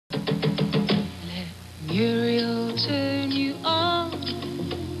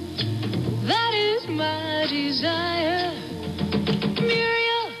desire.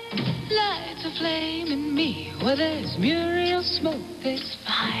 Muriel lights a flame in me. Where there's Muriel smoke, there's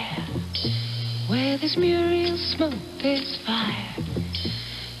fire. Where there's Muriel smoke, there's fire.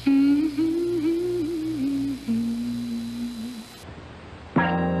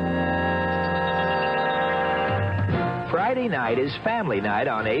 Friday night is family night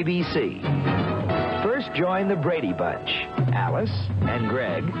on ABC. First join the Brady Bunch. Alice and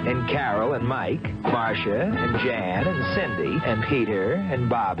Greg and Carol and Mike, Marcia and Jan and Cindy and Peter and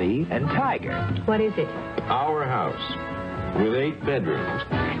Bobby and Tiger. What is it? Our house with 8 bedrooms.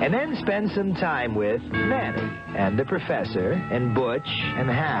 And then spend some time with Nanny and the Professor and Butch and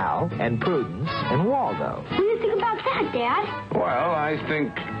Hal and Prudence and Waldo. What do you think about that, Dad? Well, I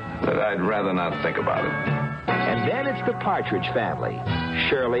think that I'd rather not think about it. And then it's the Partridge Family.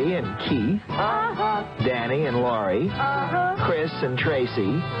 Shirley and Keith. Danny and Laurie. Chris and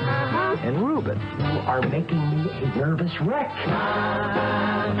Tracy. And Reuben. You are making me a nervous wreck.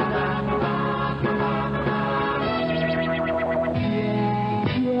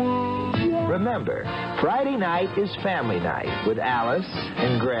 Remember, Friday night is family night with Alice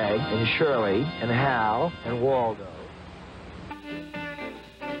and Greg and Shirley and Hal and Waldo.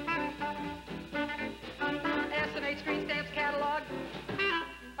 S&H Green Stamps catalog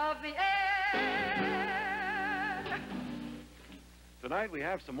of the air. Tonight we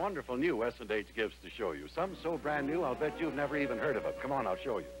have some wonderful new S&H gifts to show you. Some so brand new, I'll bet you've never even heard of them. Come on, I'll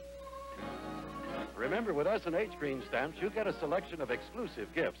show you. Remember, with S&H Green Stamps, you get a selection of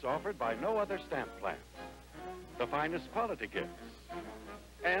exclusive gifts offered by no other stamp plant. The finest quality gifts.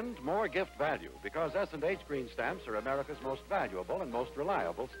 And more gift value, because S&H Green Stamps are America's most valuable and most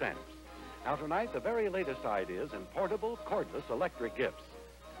reliable stamps. Now tonight, the very latest ideas in portable, cordless electric gifts.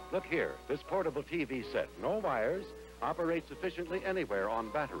 Look here, this portable TV set, no wires, operates efficiently anywhere on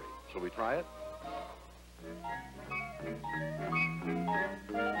battery. Shall we try it?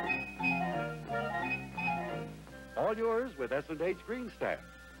 All yours with S&H Green Stamps.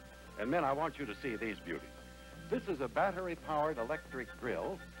 And then I want you to see these beauties. This is a battery-powered electric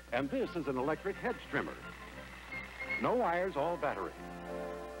grill, and this is an electric hedge trimmer. No wires, all battery.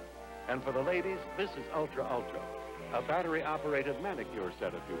 And for the ladies, this is Ultra Ultra, a battery-operated manicure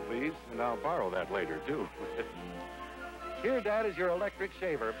set, if you please, and I'll borrow that later, too. Here, Dad, is your electric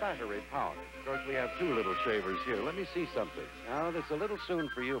shaver, battery-powered. Of course, we have 2 little shavers here. Let me see something. Now, this is a little soon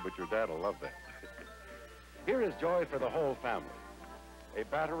for you, but your dad will love that. Here is joy for the whole family. A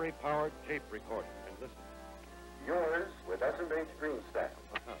battery-powered tape recorder. And listen. Yours with S&H Green Stamp.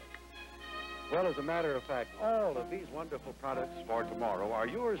 Well, as a matter of fact, all of these wonderful products for tomorrow are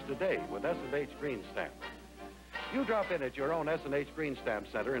yours today with S&H Green Stamp. You drop in at your own S&H Green Stamp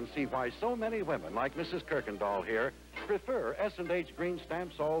Center and see why so many women, like Mrs. Kirkendall here, prefer S&H Green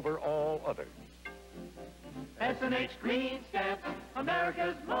Stamps over all others. S&H Green Stamps,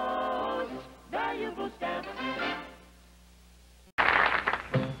 America's most valuable stamp.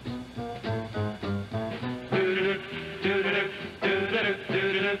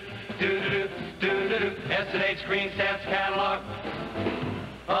 S&H Green Stamps catalog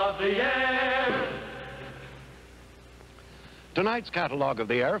of the air. Tonight's catalog of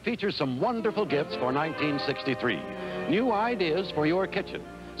the air features some wonderful gifts for 1963. New ideas for your kitchen.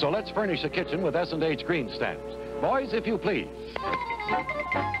 So let's furnish a kitchen with S&H Green Stamps. Boys, if you please.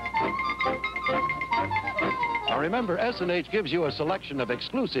 Now remember, S&H gives you a selection of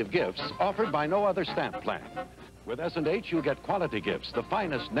exclusive gifts offered by no other stamp plant. With S&H, you get quality gifts, the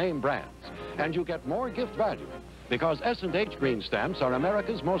finest name brands, and you get more gift value because S&H Green Stamps are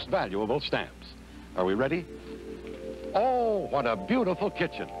America's most valuable stamps. Are we ready? Oh, what a beautiful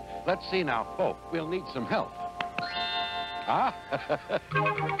kitchen. Let's see now, folk, we'll need some help.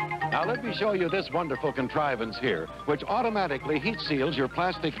 Now let me show you this wonderful contrivance here, which automatically heat seals your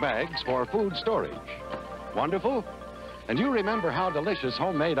plastic bags for food storage. Wonderful? And you remember how delicious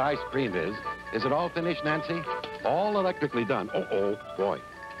homemade ice cream is. Is it all finished, Nancy? All electrically done. Oh, boy.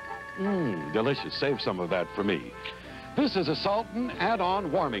 Delicious. Save some of that for me. This is a Sultan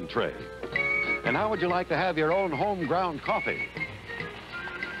add-on warming tray. And how would you like to have your own home-ground coffee?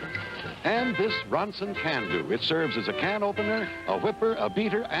 And this Ronson can do. It serves as a can opener, a whipper, a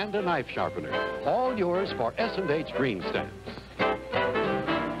beater, and a knife sharpener. All yours for S&H Green Stamps.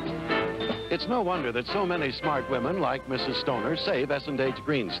 It's no wonder that so many smart women like Mrs. Stoner save S&H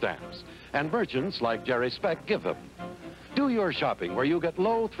Green Stamps. And merchants like Jerry Speck give them. Do your shopping where you get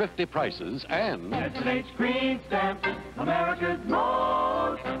low, thrifty prices and... S&H Green Stamps, America's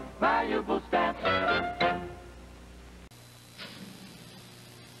most valuable stamp. Let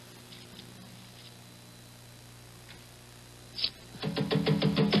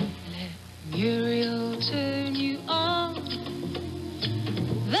Muriel turn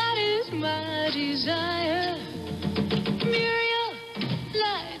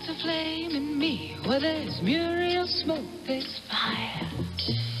flame in me. Where there's Muriel smoke, there's fire.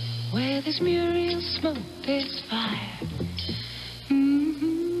 Where there's Muriel smoke, there's fire.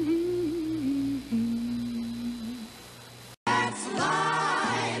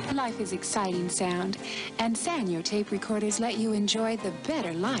 Life is exciting sound, and Sanyo tape recorders let you enjoy the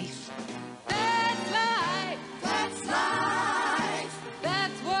better life. That's life. That's life.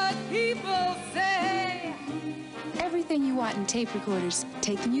 That's what people say. Everything you want in tape recorders,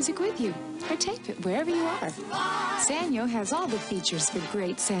 take the music with you, or tape it wherever you are. Sanyo has all the features for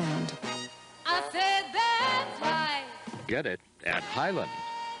great sound. I said that's life. Get it at Highland.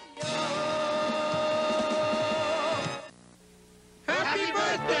 Happy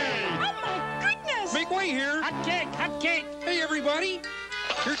birthday! Oh, my goodness! Make way here. Hot cake, hot cake. Hey, everybody.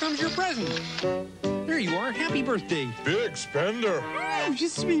 Here comes your present. There you are. Happy birthday. Big spender. Oh, je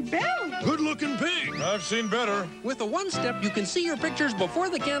suis belle. Good-looking pig. I've seen better. With a one-step, you can see your pictures before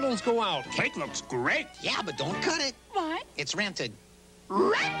the candles go out. Cake looks great. Yeah, but don't cut it. What? It's rented.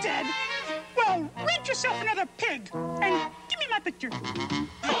 Rented? Well, rent yourself another pig. And give me my picture.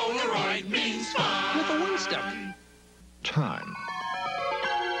 Polaroid means fun. With a one-step. Time.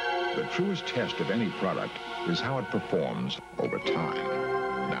 The truest test of any product is how it performs over time.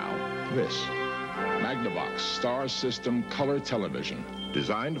 Now, this. Magnavox Star System Color Television,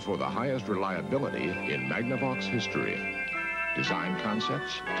 designed for the highest reliability in Magnavox history. Design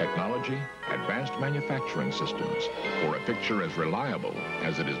concepts, technology, advanced manufacturing systems for a picture as reliable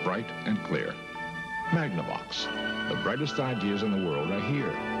as it is bright and clear. Magnavox, the brightest ideas in the world are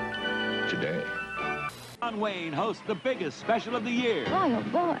here today. John Wayne hosts the biggest special of the year. Boy, oh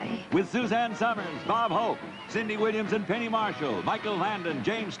boy. With Suzanne Summers, Bob Hope, Cindy Williams and Penny Marshall, Michael Landon,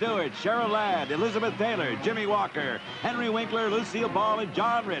 James Stewart, Cheryl Ladd, Elizabeth Taylor, Jimmy Walker, Henry Winkler, Lucille Ball, and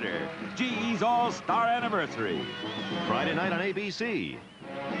John Ritter. GE's All-Star Anniversary. Friday night on ABC.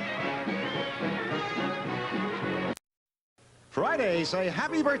 Friday, say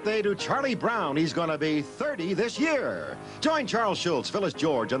happy birthday to Charlie Brown. He's going to be 30 this year. Join Charles Schultz, Phyllis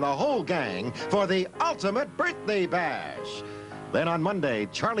George, and the whole gang for the ultimate birthday bash. Then on Monday,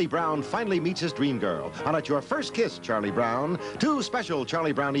 Charlie Brown finally meets his dream girl. On At Your First Kiss, Charlie Brown. 2 special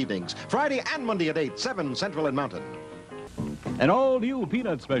Charlie Brown evenings, Friday and Monday at 8, 7 Central and Mountain. An all-new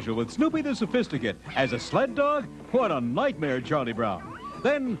Peanut special with Snoopy the Sophisticate. As a sled dog? What a nightmare, Charlie Brown.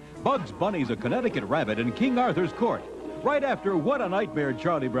 Then Bugs Bunny's a Connecticut rabbit in King Arthur's court. Right after What a Nightmare,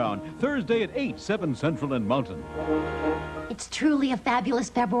 Charlie Brown, Thursday at 8, 7 Central and Mountain. It's truly a fabulous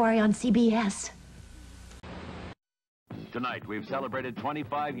February on CBS. Tonight, we've celebrated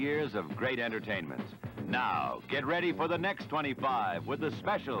 25 years of great entertainment. Now, get ready for the next 25 with the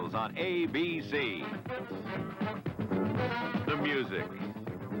specials on ABC. The music,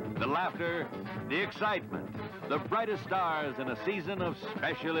 the laughter, the excitement, the brightest stars in a season of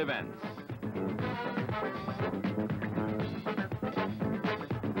special events.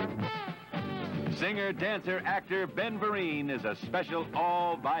 Singer, dancer, actor Ben Vereen is a special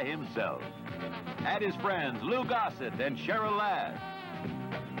all by himself. And his friends Lou Gossett and Cheryl Ladd.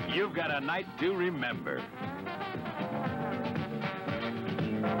 You've got a night to remember.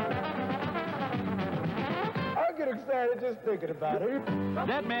 I get excited just thinking about it.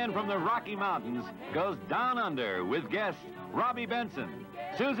 That man from the Rocky Mountains goes down under with guests Robbie Benson,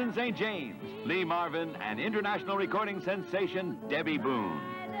 Susan St. James, Lee Marvin, and international recording sensation Debbie Boone.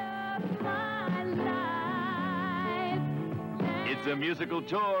 It's a musical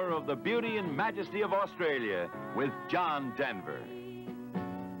tour of the beauty and majesty of Australia with John Denver.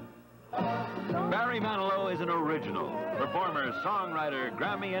 Barry Manilow is an original. Performer, songwriter,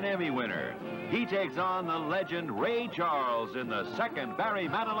 Grammy and Emmy winner. He takes on the legend Ray Charles in the second Barry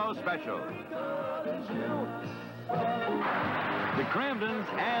Manilow special. The Cramdens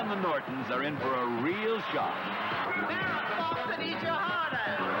and the Nortons are in for a real shock.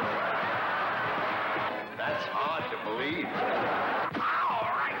 That's hard to believe.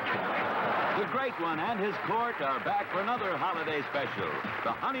 The Great One and his court are back for another holiday special,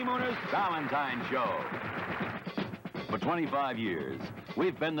 The Honeymooners Valentine Show. For 25 years,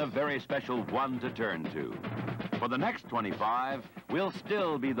 we've been the very special one to turn to. For the next 25, we'll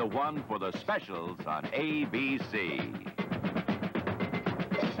still be the one for the specials on ABC.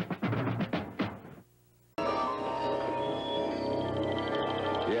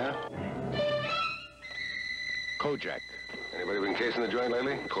 Yeah? Kojak. Anybody been casing the joint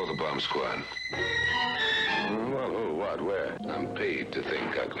lately? Call the bomb squad. Well, who, what, where? I'm paid to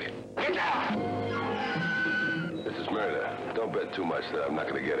think ugly. Get down! This is murder. Don't bet too much that I'm not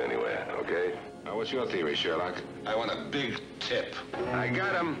going to get anywhere, okay? Now, what's your theory, Sherlock? I want a big tip. I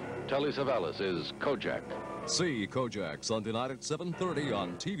got him. Telly Savalas is Kojak. See Kojak Sunday night at 7:30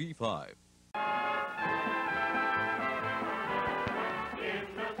 on TV5.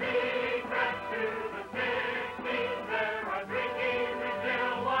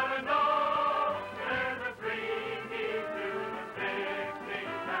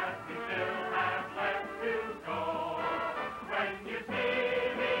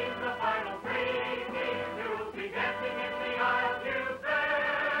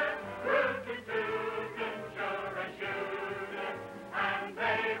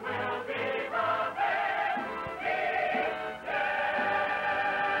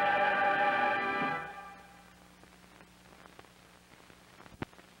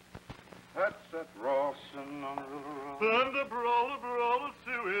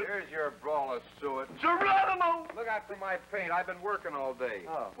 Here's your brawl of suet. Geronimo! Look out for my paint. I've been working all day.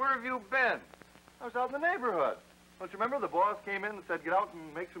 Oh. Where have you been? I was out in the neighborhood. Don't you remember the boss came in and said get out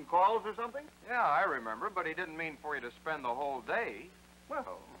and make some calls or something? Yeah, I remember, but he didn't mean for you to spend the whole day.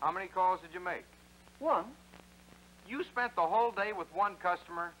 Well, how many calls did you make? One. You spent the whole day with one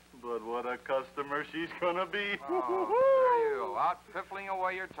customer? But what a customer she's gonna be. Oh, there you go, out piffling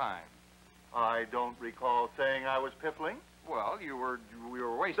away your time. I don't recall saying I was piffling. Well, you were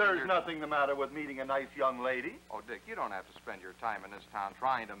wasting There's nothing the matter with meeting a nice young lady. Oh, Dick, you don't have to spend your time in this town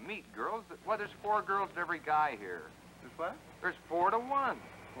trying to meet girls. Well, there's 4 girls to every guy here. There's what? There's 4 to 1.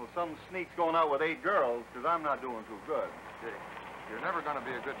 Well, some sneak's going out with 8 girls, because I'm not doing too good. Dick, you're never going to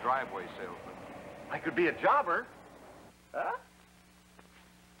be a good driveway salesman. I could be a jobber. Huh?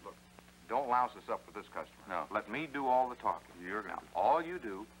 Look, don't louse us up with this customer. No. Let me do all the talking. You're going to. All you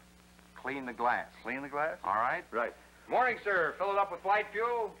do, clean the glass. Clean the glass? All right? Right. Morning, sir. Fill it up with light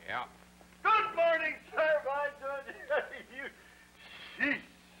fuel? Yeah. Good morning, sir. My good. You... Sheesh.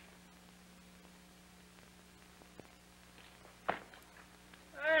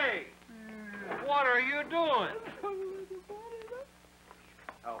 Hey! What are you doing?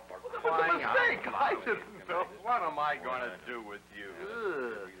 Oh, for crying out loud. I didn't know. What am I going to do with you?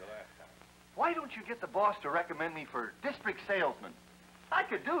 Why don't you get the boss to recommend me for district salesman? I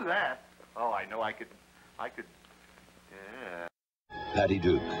could do that. Oh, I know I could. Yeah. Patty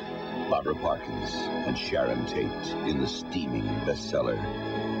Duke, Barbara Parkins, and Sharon Tate in the steaming bestseller,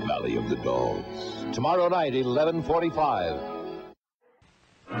 Valley of the Dolls. Tomorrow night, 11:45.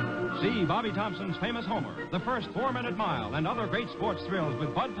 See Bobby Thompson's famous Homer, the first 4-minute mile, and other great sports thrills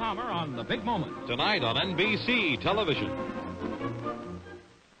with Bud Palmer on The Big Moment. Tonight on NBC television.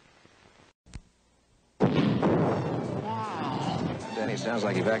 Danny, sounds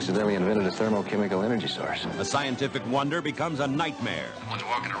like you've accidentally invented a thermochemical energy source. A scientific wonder becomes a nightmare. Someone's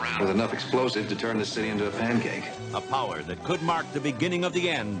walking around with enough explosive to turn the city into a pancake. A power that could mark the beginning of the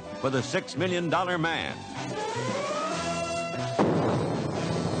end for the $6 million man.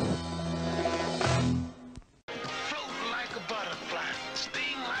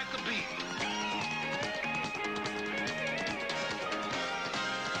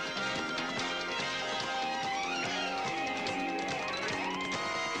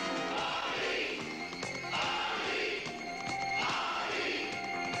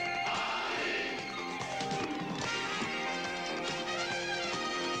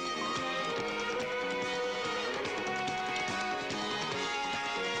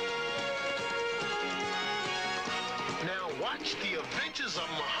 Watch the adventures of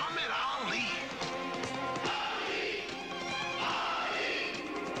Muhammad Ali.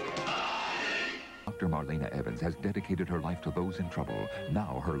 Dr. Marlena Evans has dedicated her life to those in trouble.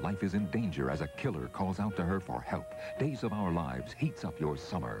 Now her life is in danger as a killer calls out to her for help. Days of Our Lives heats up your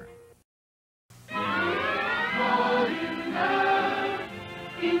summer.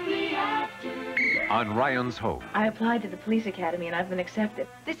 On Ryan's Hope. I applied to the police academy and I've been accepted.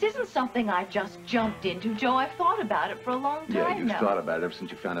 This isn't something I've just jumped into, Joe. I've thought about it for a long time Yeah, you've now. thought about it ever since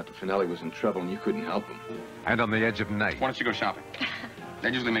you found out that Finelli was in trouble and you couldn't help him. And on the Edge of Night. Why don't you go shopping?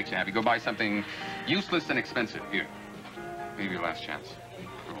 That usually makes you happy. Go buy something useless and expensive. Here. Maybe your last chance.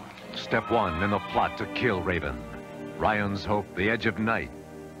 Step 1 in the plot to kill Raven. Ryan's Hope, The Edge of Night.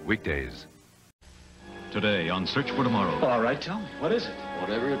 Weekdays. Today on Search for Tomorrow. All right, tell me. What is it?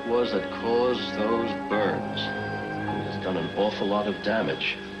 Whatever it was that caused those burns, it has done an awful lot of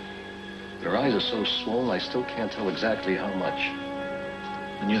damage. Her eyes are so swollen, I still can't tell exactly how much.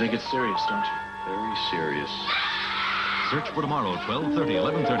 And you think it's serious, don't you? Very serious. Search for Tomorrow, 12:30,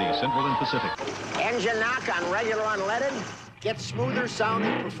 11:30 Central and Pacific. Engine knock on regular unleaded? Get smoother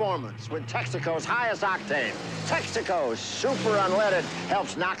sounding performance with Texaco's highest octane. Texaco's super unleaded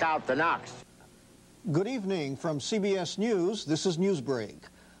helps knock out the knocks. Good evening from CBS News. This is Newsbreak.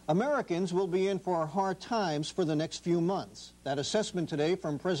 Americans will be in for hard times for the next few months. That assessment today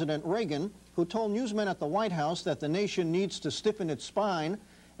from President Reagan who told newsmen at the White House that the nation needs to stiffen its spine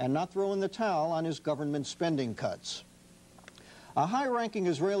and not throw in the towel on his government spending cuts. A high-ranking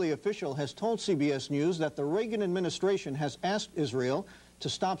Israeli official has told CBS News that the Reagan administration has asked Israel to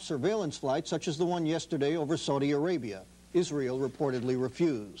stop surveillance flights such as the one yesterday over Saudi Arabia. Israel reportedly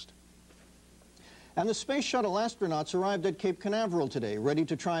refused. And the space shuttle astronauts arrived at Cape Canaveral today, ready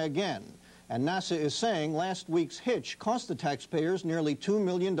to try again. And NASA is saying last week's hitch cost the taxpayers nearly $2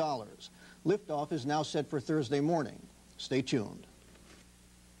 million. Liftoff is now set for Thursday morning. Stay tuned.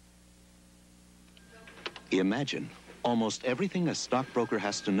 Imagine almost everything a stockbroker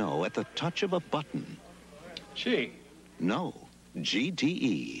has to know at the touch of a button. Gee. No,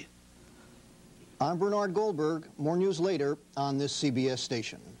 GTE. I'm Bernard Goldberg. More news later on this CBS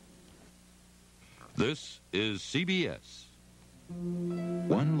station. This is CBS.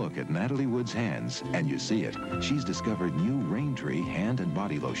 One look at Natalie Wood's hands, and you see it. She's discovered new Raintree hand and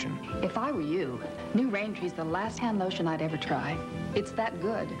body lotion. If I were you, new Raintree's the last hand lotion I'd ever try. It's that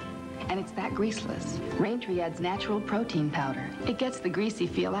good, and it's that greaseless. Raintree adds natural protein powder. It gets the greasy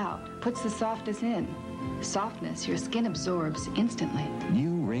feel out, puts the softness in. Softness your skin absorbs instantly.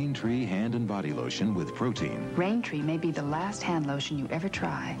 New Raintree hand and body lotion with protein. Raintree may be the last hand lotion you ever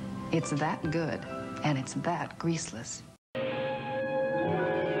try. It's that good, and it's that greaseless.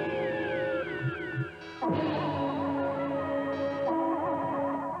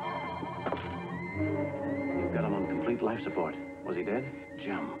 Life support. Was he dead?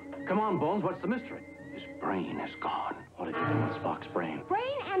 Jim. Come on, Bones, what's the mystery? His brain is gone. What did you do with Spock's brain?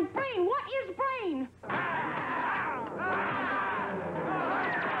 Brain and brain. What is brain?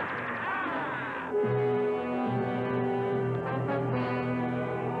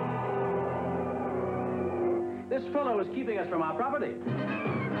 This fellow is keeping us from our property.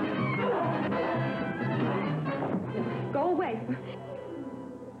 Go away.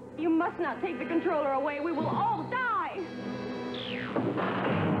 You must not take the controller away. We will all die.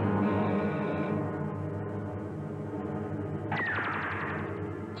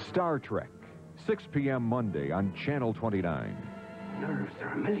 Star Trek, 6 p.m. Monday on Channel 29. Nerves, there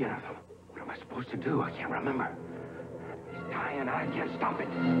are a million of them. What am I supposed to do? I can't remember. He's dying, I can't stop it.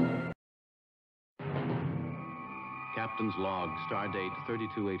 Captain's log, stardate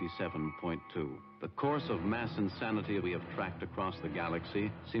 3287.2. The course of mass insanity we have tracked across the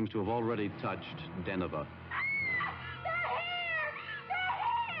galaxy seems to have already touched Deneva.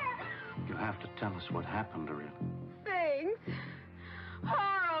 You have to tell us what happened to him. Things.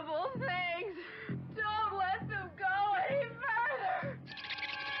 Horrible things. Don't let them go any further.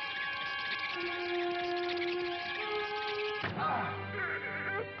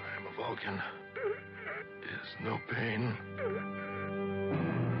 I'm a Vulcan. Is no pain.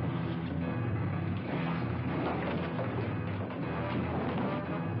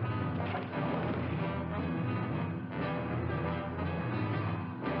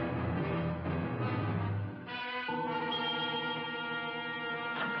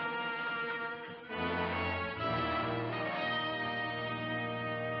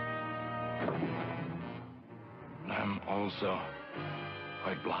 I'm also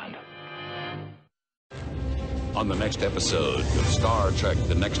quite blind. On the next episode of Star Trek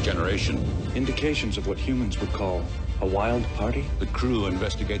The Next Generation. Indications of what humans would call a wild party? The crew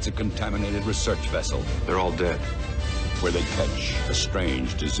investigates a contaminated research vessel. They're all dead. Where they catch a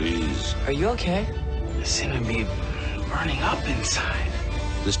strange disease. Are you okay? I seem to be burning up inside.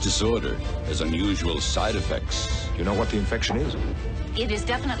 This disorder has unusual side effects. Do you know what the infection is? It is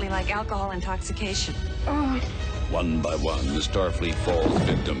definitely like alcohol intoxication. One by one, the Starfleet falls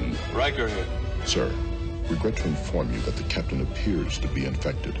victim. Riker here. Sir, regret to inform you that the captain appears to be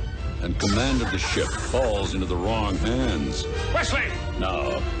infected. And command of the ship falls into the wrong hands. Wesley!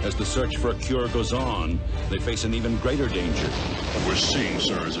 Now, as the search for a cure goes on, they face an even greater danger. What we're seeing,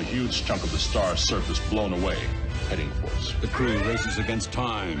 sir, is a huge chunk of the star's surface blown away, heading for us. The crew races against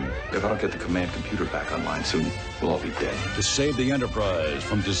time. If I don't get the command computer back online soon, we'll all be dead. To save the Enterprise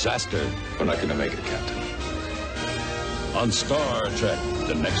from disaster. We're not going to make it, Captain. On Star Trek,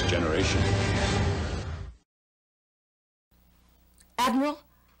 The Next Generation. Admiral,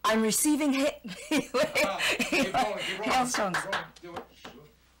 I'm receiving hailstones.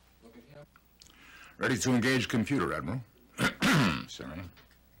 Ready to engage computer, Admiral. Sorry.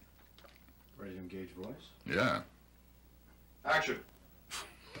 Ready to engage voice? Yeah. Action.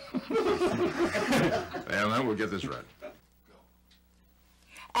 Well, now we'll get this right.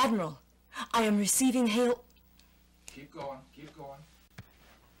 Admiral, I am receiving hail... Keep going, keep going.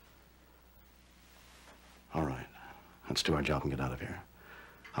 All right. Let's do our job and get out of here.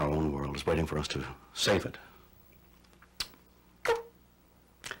 Our own world is waiting for us to save it.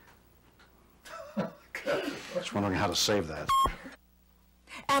 Just wondering how to save that.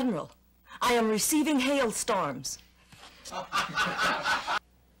 Admiral, I am receiving hailstorms.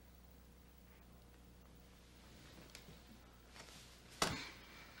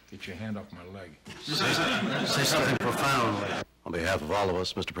 Get your hand off my leg. Say something profound. On behalf of all of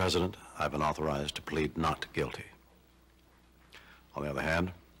us, Mr. President, I've been authorized to plead not guilty. On the other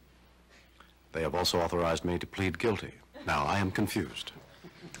hand, they have also authorized me to plead guilty. Now, I am confused.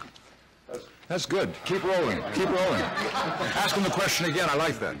 That's good. Keep rolling. Keep rolling. Ask him the question again. I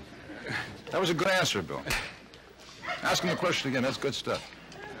like that. That was a good answer, Bill. Ask him the question again. That's good stuff.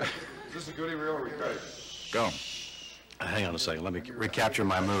 Is this a goodie reel or we cut it? Go. Hang on a second. Let me recapture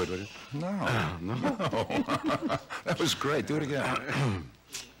my mood, would you? No. No. That was great. Do it again.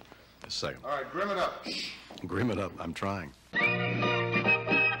 A second. All right, grim it up. Grim it up. I'm trying.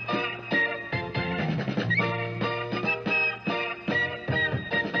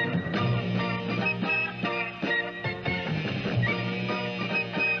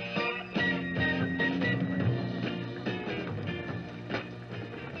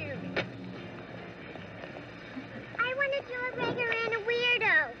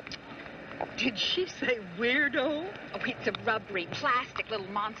 Did she say weirdo? Oh, it's a rubbery, plastic little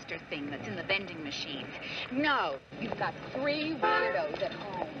monster thing that's in the vending machines. No, you've got 3 weirdos at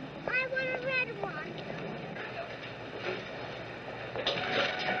home. I want a red one.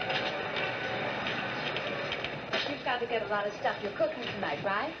 You've got to get a lot of stuff you're cooking tonight,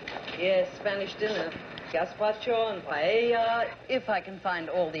 right? Yes, Spanish dinner. Gazpacho and paella, if I can find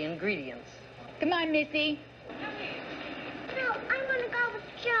all the ingredients. Come on, Missy. No, I want to go with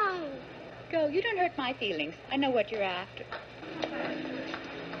Joan. Go, you don't hurt my feelings. I know what you're after.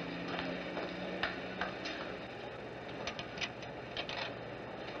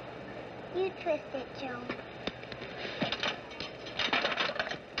 You twist it, Joan.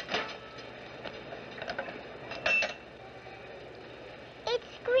 It's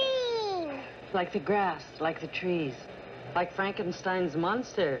green. Like the grass, like the trees, like Frankenstein's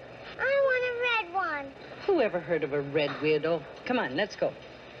monster. I want a red one. Who ever heard of a red weirdo? Come on, let's go.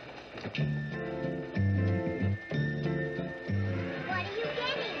 What are you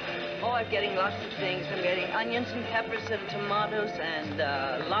getting? Oh, I'm getting lots of things. I'm getting onions and peppers and tomatoes and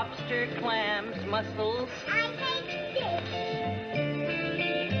lobster, clams, mussels. I hate fish.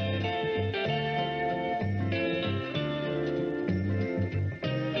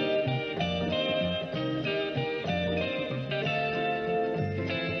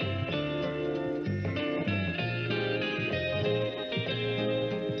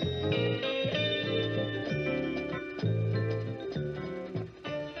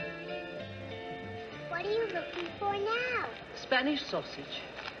 Spanish sausage.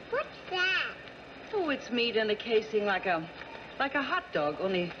 What's that? Oh, it's meat in a casing like a hot dog,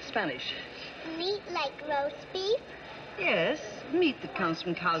 only Spanish. Meat like roast beef? Yes, meat that comes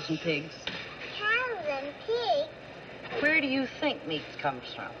from cows and pigs. Cows and pigs? Where do you think meat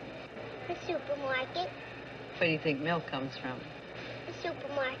comes from? The supermarket. Where do you think milk comes from? The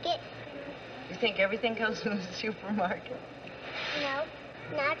supermarket. You think everything comes from the supermarket? No,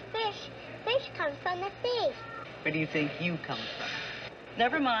 not fish. Fish comes from the sea. Where do you think you come from?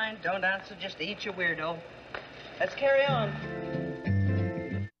 Never mind. Don't answer. Just eat your weirdo. Let's carry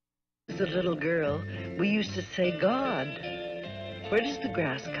on. As a little girl, we used to say God. Where does the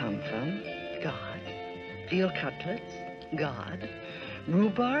grass come from? God. Veal cutlets? God.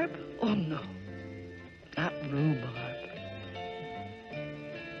 Rhubarb? Oh, no. Not rhubarb.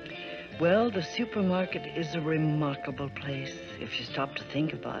 Well, the supermarket is a remarkable place, if you stop to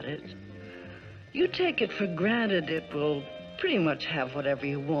think about it. You take it for granted it will pretty much have whatever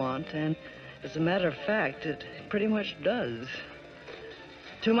you want, and as a matter of fact, it pretty much does.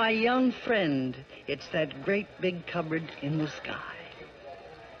 To my young friend, it's that great big cupboard in the sky.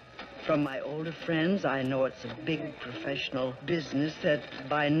 From my older friends, I know it's a big professional business that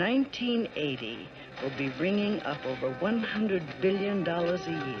by 1980 will be bringing up over $100 billion a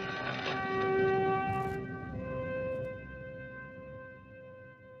year.